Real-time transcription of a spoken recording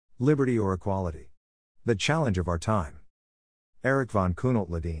Liberty or equality? The challenge of our time. Erik von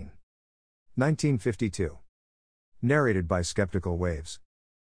Kuehnelt-Leddihn. 1952. Narrated by Skeptical Waves.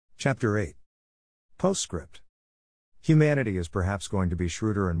 Chapter 8. Postscript. Humanity is perhaps going to be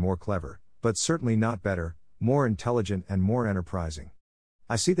shrewder and more clever, but certainly not better, more intelligent and more enterprising.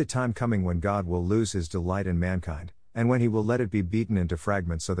 I see the time coming when God will lose his delight in mankind, and when he will let it be beaten into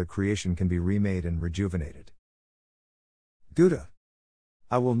fragments so that creation can be remade and rejuvenated. Gouda.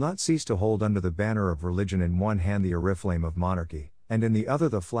 I will not cease to hold under the banner of religion in one hand the oriflamme of monarchy, and in the other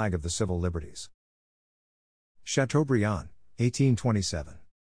the flag of the civil liberties. Chateaubriand, 1827.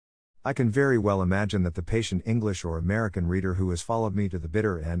 I can very well imagine that the patient English or American reader who has followed me to the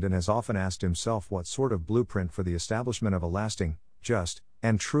bitter end and has often asked himself what sort of blueprint for the establishment of a lasting, just,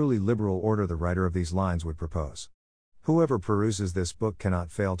 and truly liberal order the writer of these lines would propose. Whoever peruses this book cannot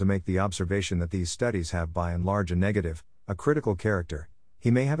fail to make the observation that these studies have by and large a negative, a critical character. He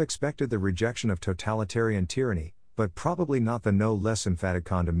may have expected the rejection of totalitarian tyranny, but probably not the no less emphatic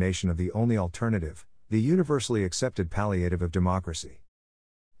condemnation of the only alternative, the universally accepted palliative of democracy.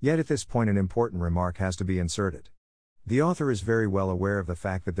 Yet at this point an important remark has to be inserted. The author is very well aware of the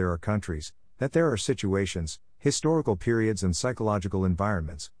fact that there are countries, that there are situations, historical periods and psychological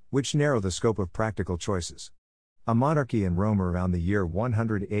environments, which narrow the scope of practical choices. A monarchy in Rome around the year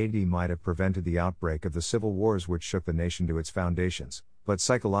 180 might have prevented the outbreak of the civil wars which shook the nation to its foundations, but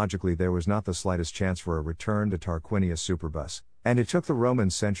psychologically there was not the slightest chance for a return to Tarquinius Superbus, and it took the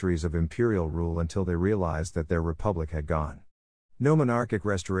Romans centuries of imperial rule until they realized that their republic had gone. No monarchic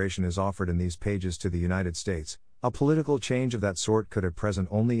restoration is offered in these pages to the United States. A political change of that sort could at present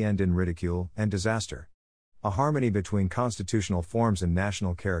only end in ridicule and disaster. A harmony between constitutional forms and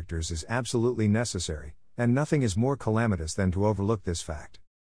national characters is absolutely necessary, and nothing is more calamitous than to overlook this fact.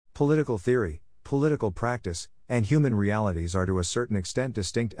 Political theory, political practice, and human realities are to a certain extent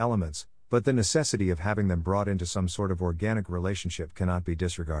distinct elements, but the necessity of having them brought into some sort of organic relationship cannot be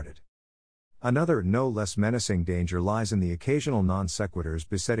disregarded. Another no less menacing danger lies in the occasional non sequiturs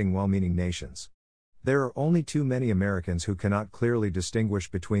besetting well-meaning nations. There are only too many Americans who cannot clearly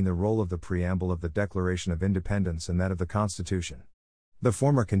distinguish between the role of the preamble of the Declaration of Independence and that of the Constitution. The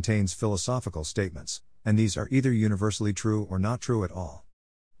former contains philosophical statements, and these are either universally true or not true at all.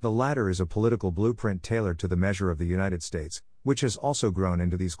 The latter is a political blueprint tailored to the measure of the United States, which has also grown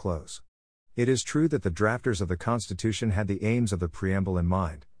into these clothes. It is true that the drafters of the Constitution had the aims of the preamble in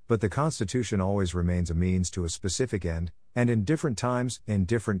mind, but the Constitution always remains a means to a specific end, and in different times, in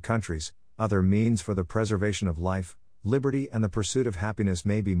different countries, other means for the preservation of life, liberty and the pursuit of happiness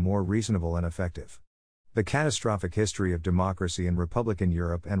may be more reasonable and effective. The catastrophic history of democracy in Republican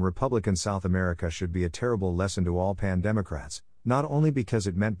Europe and Republican South America should be a terrible lesson to all pan-democrats, not only because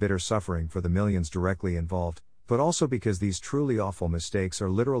it meant bitter suffering for the millions directly involved, but also because these truly awful mistakes are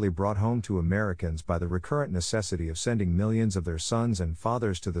literally brought home to Americans by the recurrent necessity of sending millions of their sons and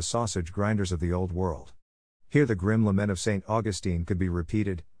fathers to the sausage grinders of the old world. Here the grim lament of St. Augustine could be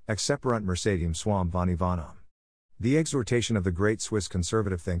repeated, exceperunt Mercedium suam vani vanam. The exhortation of the great Swiss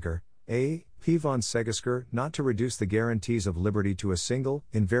conservative thinker, A. P. von Segesker, not to reduce the guarantees of liberty to a single,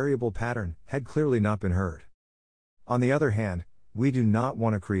 invariable pattern, had clearly not been heard. On the other hand, we do not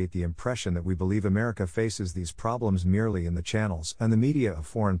want to create the impression that we believe America faces these problems merely in the channels and the media of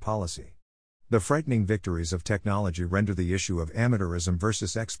foreign policy. The frightening victories of technology render the issue of amateurism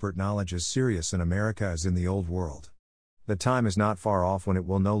versus expert knowledge as serious in America as in the Old World. The time is not far off when it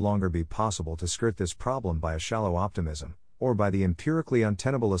will no longer be possible to skirt this problem by a shallow optimism, or by the empirically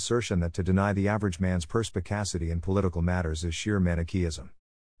untenable assertion that to deny the average man's perspicacity in political matters is sheer Manichaeism.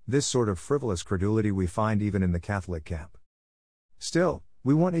 This sort of frivolous credulity we find even in the Catholic camp. Still,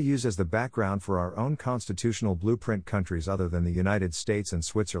 we want to use as the background for our own constitutional blueprint countries other than the United States and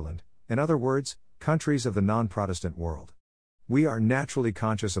Switzerland, in other words, countries of the non-Protestant world. We are naturally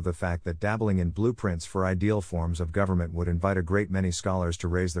conscious of the fact that dabbling in blueprints for ideal forms of government would invite a great many scholars to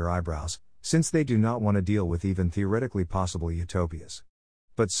raise their eyebrows, since they do not want to deal with even theoretically possible utopias.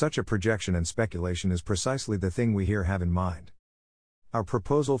 But such a projection and speculation is precisely the thing we here have in mind. Our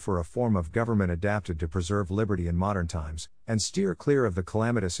proposal for a form of government adapted to preserve liberty in modern times, and steer clear of the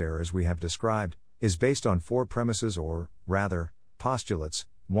calamitous errors we have described, is based on four premises or, rather, postulates.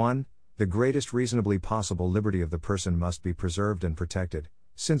 1. The greatest reasonably possible liberty of the person must be preserved and protected,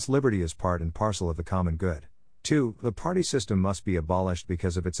 since liberty is part and parcel of the common good. 2. The party system must be abolished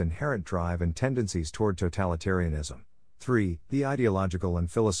because of its inherent drive and tendencies toward totalitarianism. 3. The ideological and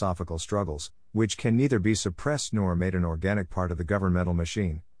philosophical struggles, which can neither be suppressed nor made an organic part of the governmental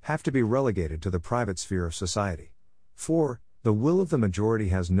machine, have to be relegated to the private sphere of society. 4. The will of the majority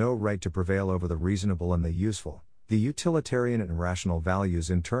has no right to prevail over the reasonable and the useful, The utilitarian and rational values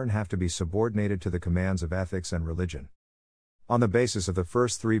in turn have to be subordinated to the commands of ethics and religion. On the basis of the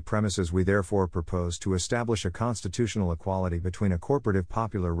first three premises, we therefore propose to establish a constitutional equality between a corporative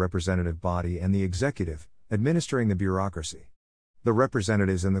popular representative body and the executive, administering the bureaucracy. The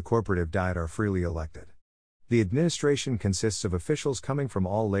representatives in the corporative diet are freely elected. The administration consists of officials coming from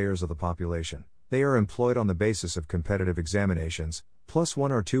all layers of the population. They are employed on the basis of competitive examinations, plus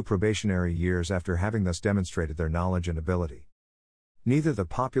 1 or 2 probationary years after having thus demonstrated their knowledge and ability. Neither the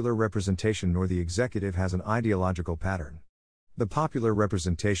popular representation nor the executive has an ideological pattern. The popular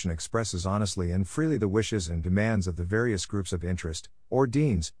representation expresses honestly and freely the wishes and demands of the various groups of interest, or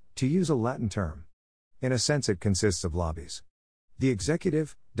deans, to use a Latin term. In a sense, it consists of lobbies. The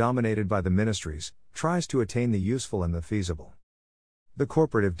executive, dominated by the ministries, tries to attain the useful and the feasible. The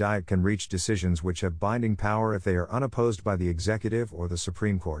corporative diet can reach decisions which have binding power if they are unopposed by the executive or the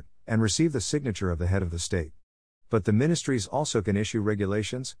Supreme Court, and receive the signature of the head of the state. But the ministries also can issue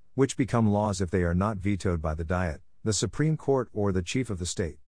regulations, which become laws if they are not vetoed by the diet, the Supreme Court, or the chief of the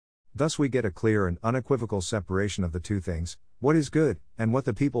state. Thus we get a clear and unequivocal separation of the two things, what is good, and what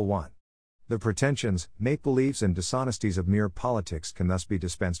the people want. The pretensions, make-believes and dishonesties of mere politics can thus be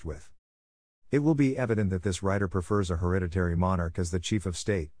dispensed with. It will be evident that this writer prefers a hereditary monarch as the chief of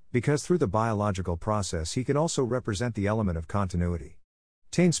state, because through the biological process he can also represent the element of continuity.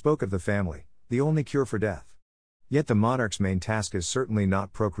 Taine spoke of the family, the only cure for death. Yet the monarch's main task is certainly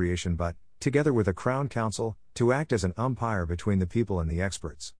not procreation but, together with a crown council, to act as an umpire between the people and the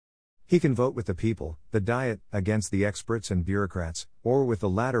experts. He can vote with the people, the diet, against the experts and bureaucrats, or with the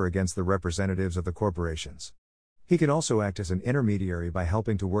latter against the representatives of the corporations. He can also act as an intermediary by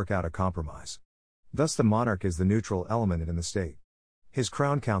helping to work out a compromise. Thus the monarch is the neutral element in the state. His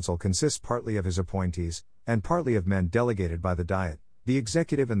crown council consists partly of his appointees, and partly of men delegated by the diet, the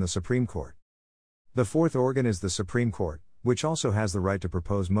executive and the Supreme Court. The fourth organ is the Supreme Court, which also has the right to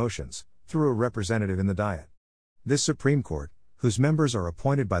propose motions, through a representative in the diet. This Supreme Court, whose members are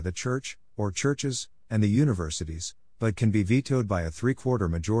appointed by the church, or churches, and the universities, but can be vetoed by a 3/4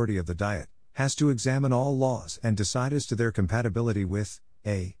 majority of the diet, has to examine all laws and decide as to their compatibility with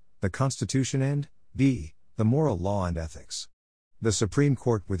a. the Constitution and b. the moral law and ethics. The Supreme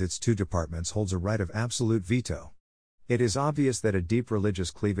Court with its 2 departments holds a right of absolute veto. It is obvious that a deep religious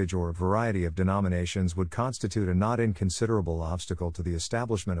cleavage or a variety of denominations would constitute a not inconsiderable obstacle to the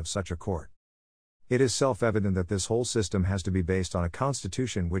establishment of such a court. It is self-evident that this whole system has to be based on a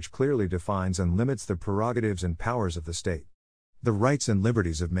constitution which clearly defines and limits the prerogatives and powers of the state. The rights and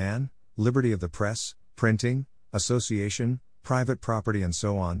liberties of man, liberty of the press, printing, association, private property and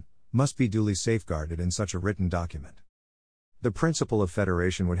so on, must be duly safeguarded in such a written document. The principle of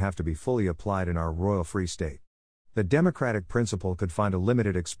federation would have to be fully applied in our royal free state. The democratic principle could find a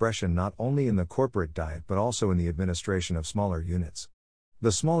limited expression not only in the corporate diet but also in the administration of smaller units.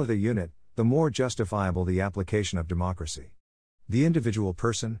 The smaller the unit, the more justifiable the application of democracy. The individual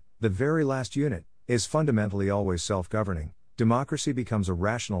person, the very last unit, is fundamentally always self-governing. Democracy becomes a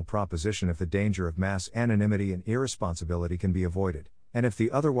rational proposition if the danger of mass anonymity and irresponsibility can be avoided, and if the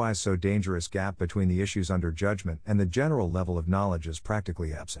otherwise so dangerous gap between the issues under judgment and the general level of knowledge is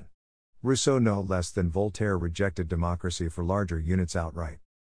practically absent. Rousseau no less than Voltaire rejected democracy for larger units outright.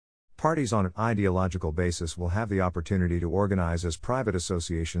 Parties on an ideological basis will have the opportunity to organize as private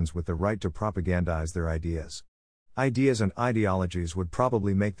associations with the right to propagandize their ideas. Ideas and ideologies would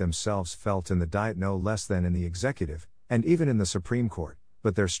probably make themselves felt in the diet no less than in the executive, and even in the Supreme Court,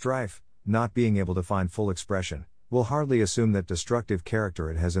 but their strife, not being able to find full expression, will hardly assume that destructive character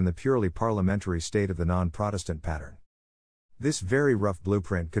it has in the purely parliamentary state of the non-Protestant pattern. This very rough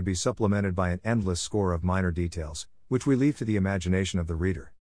blueprint could be supplemented by an endless score of minor details, which we leave to the imagination of the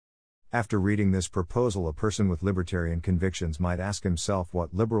reader. After reading this proposal, a person with libertarian convictions might ask himself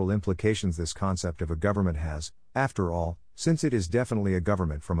what liberal implications this concept of a government has, after all, since it is definitely a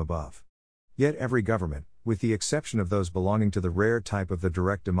government from above. Yet every government, with the exception of those belonging to the rare type of the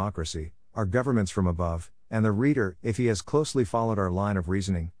direct democracy, are governments from above, and the reader, if he has closely followed our line of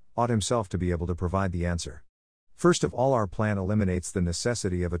reasoning, ought himself to be able to provide the answer. First of all, our plan eliminates the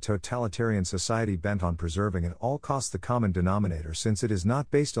necessity of a totalitarian society bent on preserving at all costs the common denominator, since it is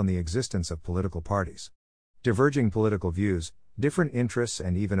not based on the existence of political parties. Diverging political views, different interests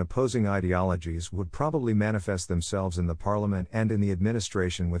and even opposing ideologies would probably manifest themselves in the parliament and in the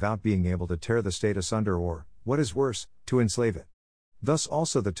administration without being able to tear the state asunder or, what is worse, to enslave it. Thus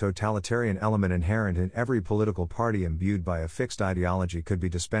also the totalitarian element inherent in every political party imbued by a fixed ideology could be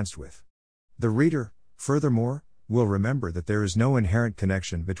dispensed with. The reader, furthermore, will remember that there is no inherent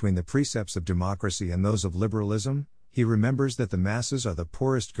connection between the precepts of democracy and those of liberalism, He remembers that the masses are the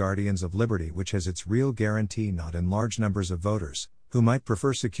poorest guardians of liberty, which has its real guarantee not in large numbers of voters, who might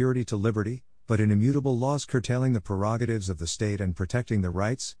prefer security to liberty, but in immutable laws curtailing the prerogatives of the state and protecting the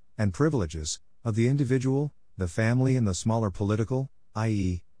rights and privileges of the individual, the family, and the smaller political,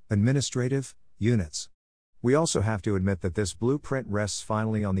 i.e., administrative, units. We also have to admit that this blueprint rests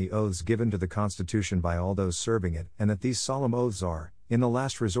finally on the oaths given to the Constitution by all those serving it, and that these solemn oaths are, in the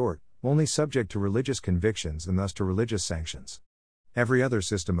last resort, only subject to religious convictions and thus to religious sanctions. Every other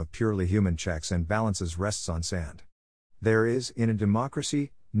system of purely human checks and balances rests on sand. There is, in a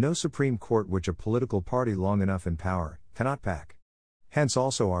democracy, no Supreme Court which a political party long enough in power cannot pack. Hence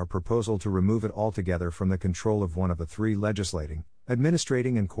also our proposal to remove it altogether from the control of one of the three legislating,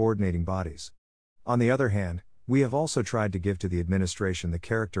 administrating, and coordinating bodies. On the other hand, we have also tried to give to the administration the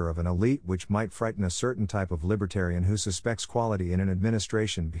character of an elite which might frighten a certain type of libertarian who suspects quality in an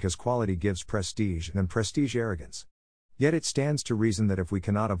administration because quality gives prestige and prestige arrogance. Yet it stands to reason that if we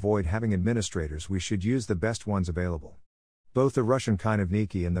cannot avoid having administrators, we should use the best ones available. Both the Russian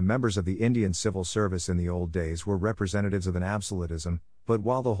chinovniki and the members of the Indian civil service in the old days were representatives of an absolutism, but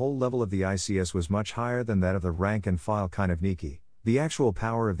while the whole level of the ICS was much higher than that of the rank-and-file chinovniki, the actual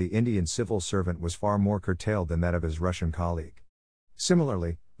power of the Indian civil servant was far more curtailed than that of his Russian colleague.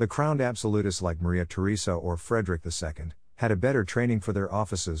 Similarly, the crowned absolutists like Maria Theresa or Frederick II had a better training for their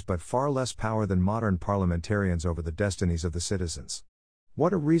offices but far less power than modern parliamentarians over the destinies of the citizens.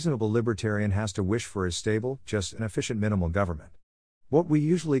 What a reasonable libertarian has to wish for is stable, just, and efficient minimal government. What we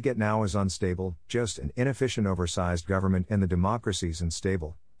usually get now is unstable, just, and inefficient oversized government in the democracies and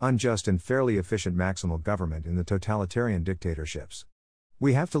stable, unjust, and fairly efficient maximal government in the totalitarian dictatorships.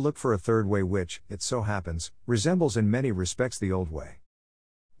 We have to look for a third way which, it so happens, resembles in many respects the old way.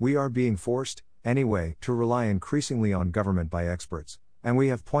 We are being forced, anyway, to rely increasingly on government by experts, and we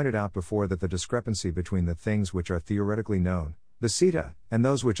have pointed out before that the discrepancy between the things which are theoretically known, the CETA, and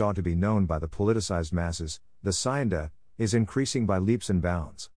those which ought to be known by the politicized masses, the SCIENTA, is increasing by leaps and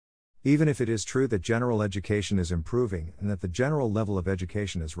bounds. Even if it is true that general education is improving and that the general level of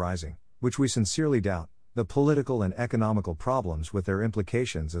education is rising, which we sincerely doubt, the political and economical problems with their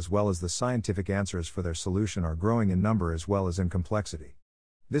implications as well as the scientific answers for their solution are growing in number as well as in complexity.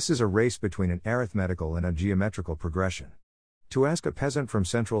 This is a race between an arithmetical and a geometrical progression. To ask a peasant from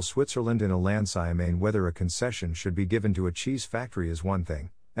central Switzerland in a Landsiamain whether a concession should be given to a cheese factory is one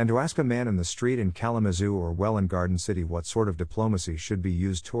thing, and to ask a man in the street in Kalamazoo or Welland Garden City what sort of diplomacy should be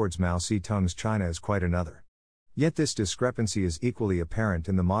used towards Mao Zedong's China is quite another. Yet this discrepancy is equally apparent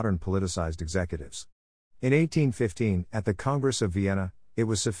in the modern politicized executives. In 1815, at the Congress of Vienna, it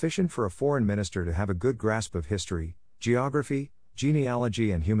was sufficient for a foreign minister to have a good grasp of history, geography,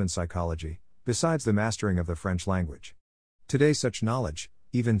 genealogy, and human psychology, besides the mastering of the French language. Today such knowledge,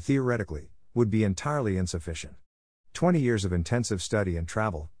 even theoretically, would be entirely insufficient. 20 years of intensive study and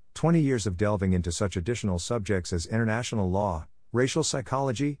travel, 20 years of delving into such additional subjects as international law, racial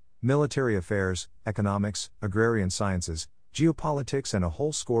psychology, military affairs, economics, agrarian sciences, geopolitics, and a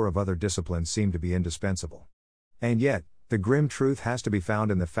whole score of other disciplines seem to be indispensable. And yet, the grim truth has to be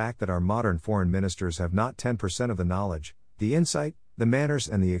found in the fact that our modern foreign ministers have not 10% of the knowledge, the insight, the manners,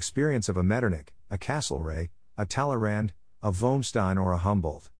 and the experience of a Metternich, a Castlereagh, a Talleyrand, a Vollstein, or a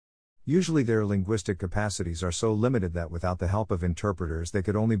Humboldt. Usually their linguistic capacities are so limited that without the help of interpreters they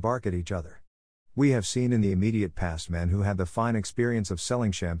could only bark at each other. We have seen in the immediate past men who had the fine experience of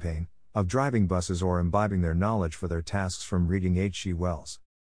selling champagne, of driving buses, or imbibing their knowledge for their tasks from reading H. G. Wells.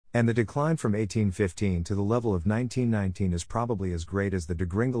 And the decline from 1815 to the level of 1919 is probably as great as the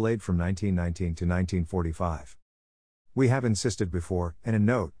degringolade from 1919 to 1945. We have insisted before, and in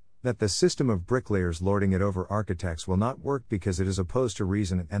note, that the system of bricklayers lording it over architects will not work because it is opposed to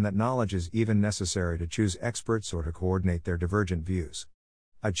reason, and that knowledge is even necessary to choose experts or to coordinate their divergent views.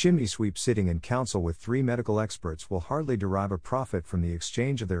 A chimney sweep sitting in council with 3 medical experts will hardly derive a profit from the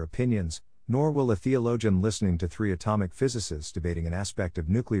exchange of their opinions, nor will a theologian listening to 3 atomic physicists debating an aspect of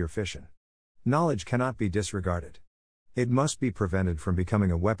nuclear fission. Knowledge cannot be disregarded. It must be prevented from becoming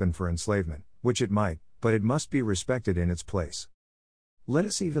a weapon for enslavement, which it might, but it must be respected in its place. Let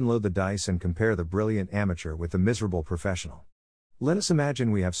us even load the dice and compare the brilliant amateur with the miserable professional. Let us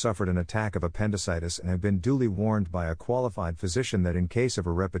imagine we have suffered an attack of appendicitis and have been duly warned by a qualified physician that in case of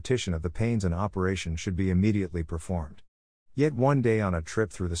a repetition of the pains an operation should be immediately performed. Yet one day on a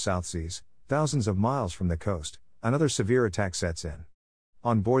trip through the South Seas, thousands of miles from the coast, another severe attack sets in.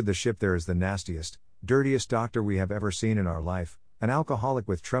 On board the ship there is the nastiest, dirtiest doctor we have ever seen in our life, an alcoholic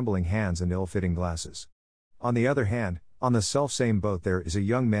with trembling hands and ill-fitting glasses. On the other hand, on the self-same boat there is a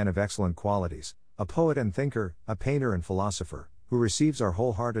young man of excellent qualities, a poet and thinker, a painter and philosopher, who receives our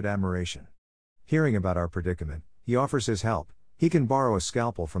wholehearted admiration. Hearing about our predicament, he offers his help, he can borrow a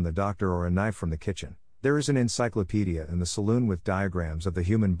scalpel from the doctor or a knife from the kitchen. There is an encyclopedia in the saloon with diagrams of the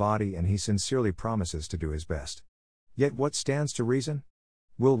human body, and he sincerely promises to do his best. Yet what stands to reason?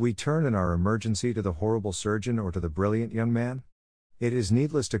 Will we turn in our emergency to the horrible surgeon or to the brilliant young man? It is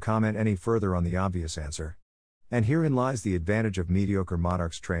needless to comment any further on the obvious answer. And herein lies the advantage of mediocre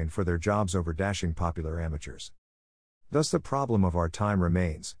monarchs trained for their jobs over dashing popular amateurs. Thus the problem of our time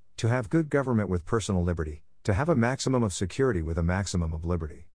remains, to have good government with personal liberty, to have a maximum of security with a maximum of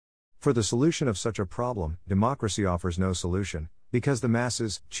liberty. For the solution of such a problem, democracy offers no solution, because the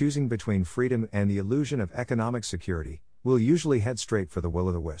masses, choosing between freedom and the illusion of economic security, will usually head straight for the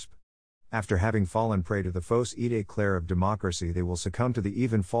will-o'-the-wisp. After having fallen prey to the fausse idée claire of democracy, they will succumb to the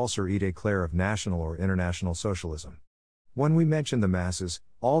even falser idée claire of national or international socialism. When we mention the masses,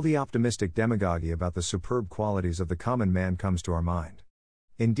 all the optimistic demagogy about the superb qualities of the common man comes to our mind.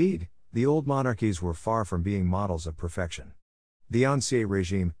 Indeed, the old monarchies were far from being models of perfection. The Ancien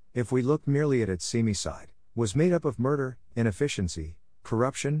regime, if we look merely at its seamy side, was made up of murder, inefficiency,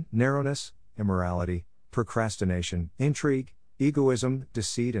 corruption, narrowness, immorality, procrastination, intrigue, egoism,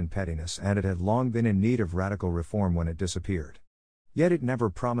 deceit and pettiness, and it had long been in need of radical reform when it disappeared. Yet it never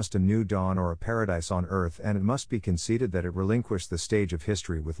promised a new dawn or a paradise on earth, and it must be conceded that it relinquished the stage of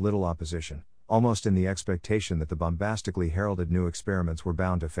history with little opposition, almost in the expectation that the bombastically heralded new experiments were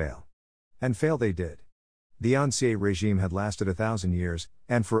bound to fail. And fail they did. The Ancien regime had lasted 1,000 years,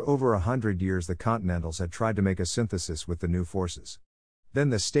 and for over 100 years the Continentals had tried to make a synthesis with the new forces.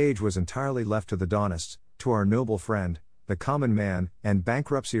 Then the stage was entirely left to the Daunists, to our noble friend, the common man, and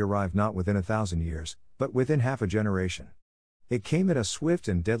bankruptcy arrived not within 1,000 years, but within half a generation. It came in a swift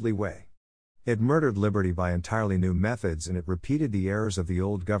and deadly way. It murdered liberty by entirely new methods, and it repeated the errors of the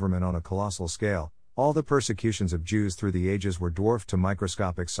old government on a colossal scale. All the persecutions of Jews through the ages were dwarfed to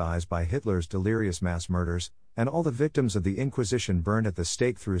microscopic size by Hitler's delirious mass murders, and all the victims of the Inquisition burned at the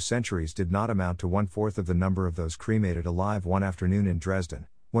stake through centuries did not amount to 1/4 of the number of those cremated alive one afternoon in Dresden,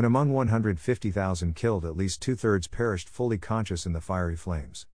 when among 150,000 killed at least 2/3 perished fully conscious in the fiery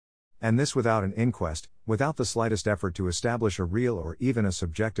flames. And this without an inquest, without the slightest effort to establish a real or even a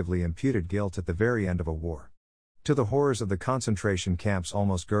subjectively imputed guilt at the very end of a war. To the horrors of the concentration camps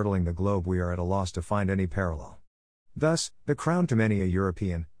almost girdling the globe we are at a loss to find any parallel. Thus, the crown to many a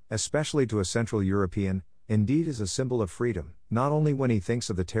European, especially to a Central European, indeed is a symbol of freedom, not only when he thinks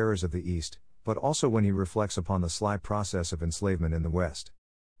of the terrors of the East, but also when he reflects upon the sly process of enslavement in the West.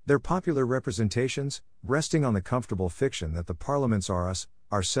 Their popular representations, resting on the comfortable fiction that the parliaments are us,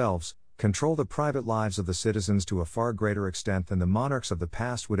 ourselves, control the private lives of the citizens to a far greater extent than the monarchs of the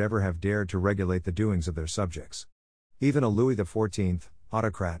past would ever have dared to regulate the doings of their subjects. Even a Louis XIV,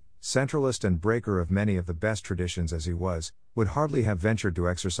 autocrat, centralist and breaker of many of the best traditions as he was, would hardly have ventured to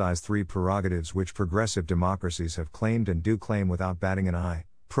exercise 3 prerogatives which progressive democracies have claimed and do claim without batting an eye: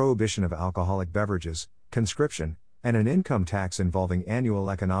 prohibition of alcoholic beverages, conscription, and an income tax involving annual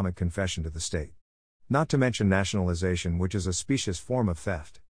economic confession to the state. Not to mention nationalization, which is a specious form of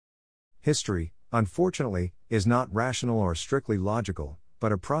theft. History, unfortunately, is not rational or strictly logical,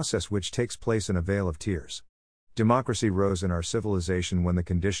 but a process which takes place in a vale of tears. Democracy rose in our civilization when the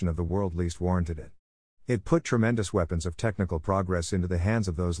condition of the world least warranted it. It put tremendous weapons of technical progress into the hands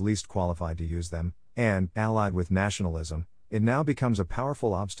of those least qualified to use them, and, allied with nationalism, it now becomes a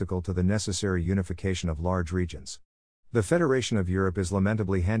powerful obstacle to the necessary unification of large regions. The Federation of Europe is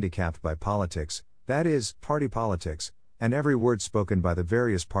lamentably handicapped by politics, that is, party politics, and every word spoken by the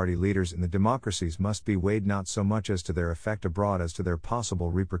various party leaders in the democracies must be weighed not so much as to their effect abroad as to their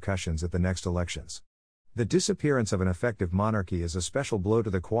possible repercussions at the next elections. The disappearance of an effective monarchy is a special blow to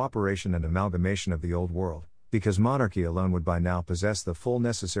the cooperation and amalgamation of the old world, because monarchy alone would by now possess the full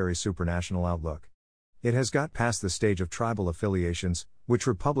necessary supranational outlook. It has got past the stage of tribal affiliations, which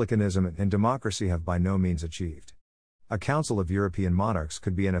republicanism and democracy have by no means achieved. A Council of European Monarchs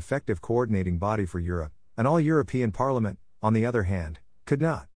could be an effective coordinating body for Europe. An all-European Parliament, on the other hand, could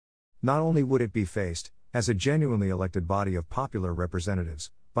not. Not only would it be faced, as a genuinely elected body of popular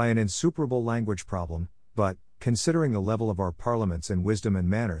representatives, by an insuperable language problem, but, considering the level of our parliaments in wisdom and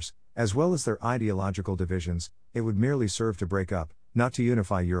manners, as well as their ideological divisions, it would merely serve to break up, not to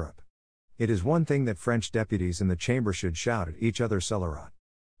unify Europe. It is one thing that French deputies in the chamber should shout at each other "Scélérat,"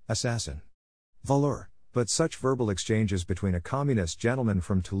 assassin, voleur, but such verbal exchanges between a communist gentleman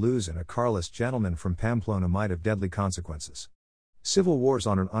from Toulouse and a Carlist gentleman from Pamplona might have deadly consequences. Civil wars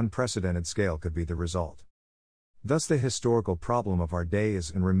on an unprecedented scale could be the result. Thus the historical problem of our day is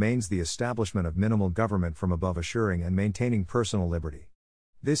and remains the establishment of minimal government from above, assuring and maintaining personal liberty.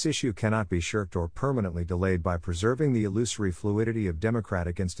 This issue cannot be shirked or permanently delayed by preserving the illusory fluidity of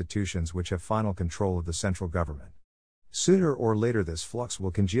democratic institutions which have final control of the central government. Sooner or later this flux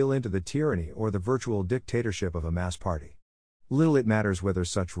will congeal into the tyranny or the virtual dictatorship of a mass party. Little it matters whether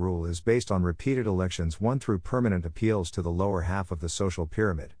such rule is based on repeated elections won through permanent appeals to the lower half of the social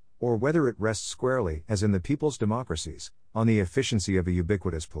pyramid, or whether it rests squarely, as in the people's democracies, on the efficiency of a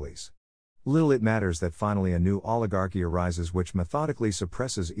ubiquitous police. Little it matters that finally a new oligarchy arises which methodically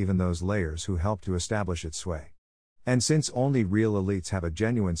suppresses even those layers who help to establish its sway. And since only real elites have a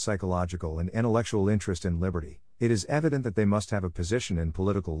genuine psychological and intellectual interest in liberty, it is evident that they must have a position in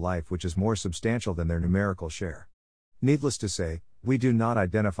political life which is more substantial than their numerical share. Needless to say, we do not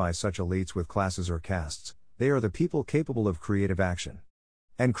identify such elites with classes or castes. They are the people capable of creative action.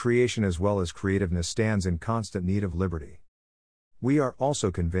 And creation as well as creativeness stands in constant need of liberty. We are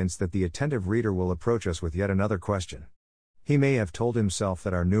also convinced that the attentive reader will approach us with yet another question. He may have told himself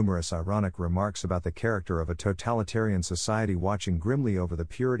that our numerous ironic remarks about the character of a totalitarian society watching grimly over the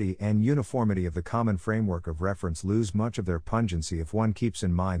purity and uniformity of the common framework of reference lose much of their pungency if one keeps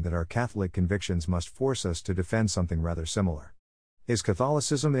in mind that our Catholic convictions must force us to defend something rather similar. Is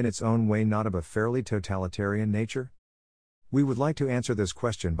Catholicism in its own way not of a fairly totalitarian nature? We would like to answer this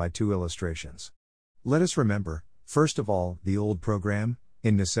question by two illustrations. Let us remember, first of all, the old program,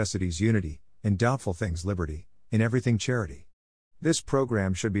 in necessities unity, in doubtful things liberty, in everything charity. This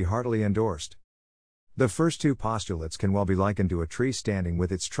program should be heartily endorsed. The first two postulates can well be likened to a tree standing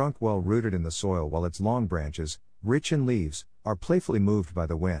with its trunk well rooted in the soil while its long branches, rich in leaves, are playfully moved by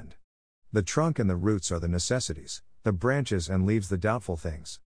the wind. The trunk and the roots are the necessities, the branches and leaves the doubtful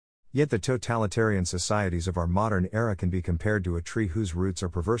things. Yet the totalitarian societies of our modern era can be compared to a tree whose roots are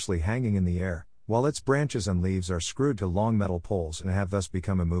perversely hanging in the air, while its branches and leaves are screwed to long metal poles and have thus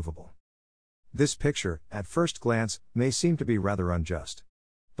become immovable. This picture, at first glance, may seem to be rather unjust.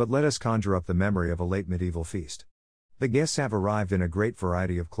 But let us conjure up the memory of a late medieval feast. The guests have arrived in a great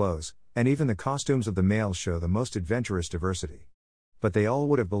variety of clothes, and even the costumes of the males show the most adventurous diversity. But they all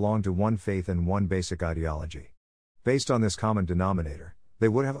would have belonged to one faith and one basic ideology. Based on this common denominator, they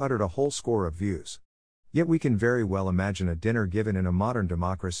would have uttered a whole score of views. Yet we can very well imagine a dinner given in a modern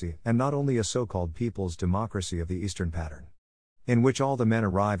democracy, and not only a so-called people's democracy of the Eastern pattern, in which all the men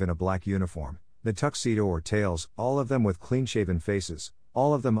arrive in a black uniform, the tuxedo or tails, all of them with clean-shaven faces,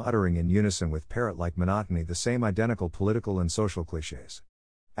 all of them uttering in unison with parrot-like monotony the same identical political and social clichés.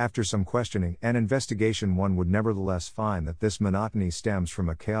 After some questioning and investigation, one would nevertheless find that this monotony stems from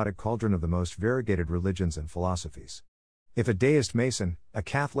a chaotic cauldron of the most variegated religions and philosophies. If a deist Mason, a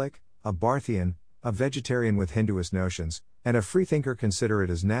Catholic, a Barthian, a vegetarian with Hinduist notions, and a freethinker consider it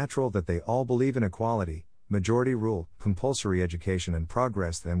as natural that they all believe in equality, majority rule, compulsory education and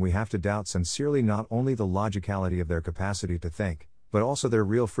progress, then we have to doubt sincerely not only the logicality of their capacity to think, but also their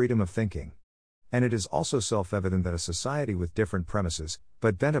real freedom of thinking. And it is also self-evident that a society with different premises,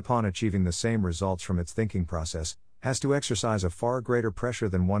 but bent upon achieving the same results from its thinking process, has to exercise a far greater pressure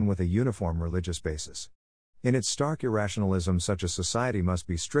than one with a uniform religious basis. In its stark irrationalism, such a society must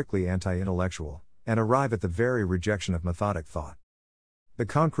be strictly anti-intellectual, and arrive at the very rejection of methodic thought. The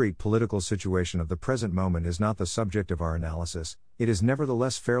concrete political situation of the present moment is not the subject of our analysis. It is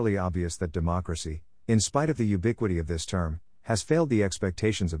nevertheless fairly obvious that democracy, in spite of the ubiquity of this term, has failed the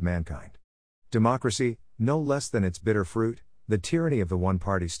expectations of mankind. Democracy, no less than its bitter fruit, the tyranny of the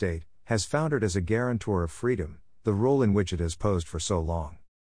one-party state, has foundered as a guarantor of freedom, the role in which it has posed for so long.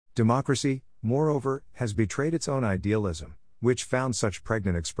 Democracy, moreover, has betrayed its own idealism, which found such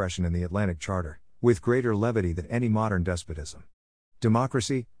pregnant expression in the Atlantic Charter, with greater levity than any modern despotism.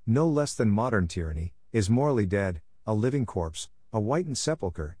 Democracy, no less than modern tyranny, is morally dead, a living corpse, a whitened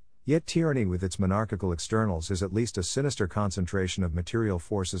sepulchre, yet tyranny with its monarchical externals is at least a sinister concentration of material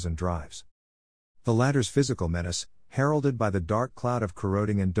forces and drives. The latter's physical menace, heralded by the dark cloud of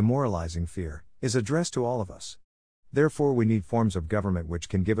corroding and demoralizing fear, is addressed to all of us. Therefore we need forms of government which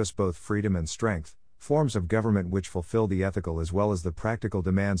can give us both freedom and strength, forms of government which fulfill the ethical as well as the practical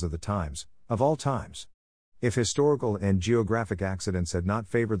demands of the times, of all times. If historical and geographic accidents had not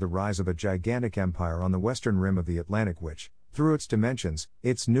favored the rise of a gigantic empire on the western rim of the Atlantic which, through its dimensions,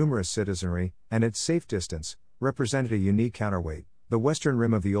 its numerous citizenry, and its safe distance, represented a unique counterweight, the western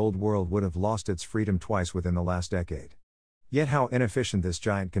rim of the Old World would have lost its freedom twice within the last decade. Yet how inefficient this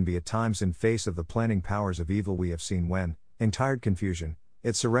giant can be at times in face of the planning powers of evil we have seen when, in tired confusion,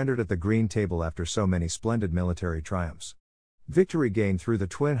 it surrendered at the green table after so many splendid military triumphs. Victory gained through the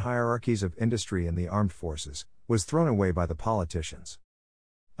twin hierarchies of industry and the armed forces, was thrown away by the politicians.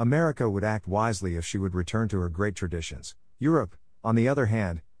 America would act wisely if she would return to her great traditions. Europe, on the other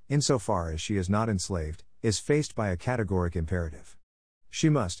hand, insofar as she is not enslaved, is faced by a categoric imperative. She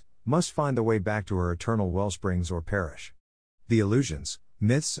must find the way back to her eternal wellsprings or perish. The illusions,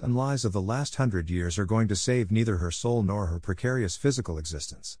 Myths and lies of the last 100 years are going to save neither her soul nor her precarious physical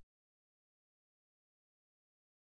existence.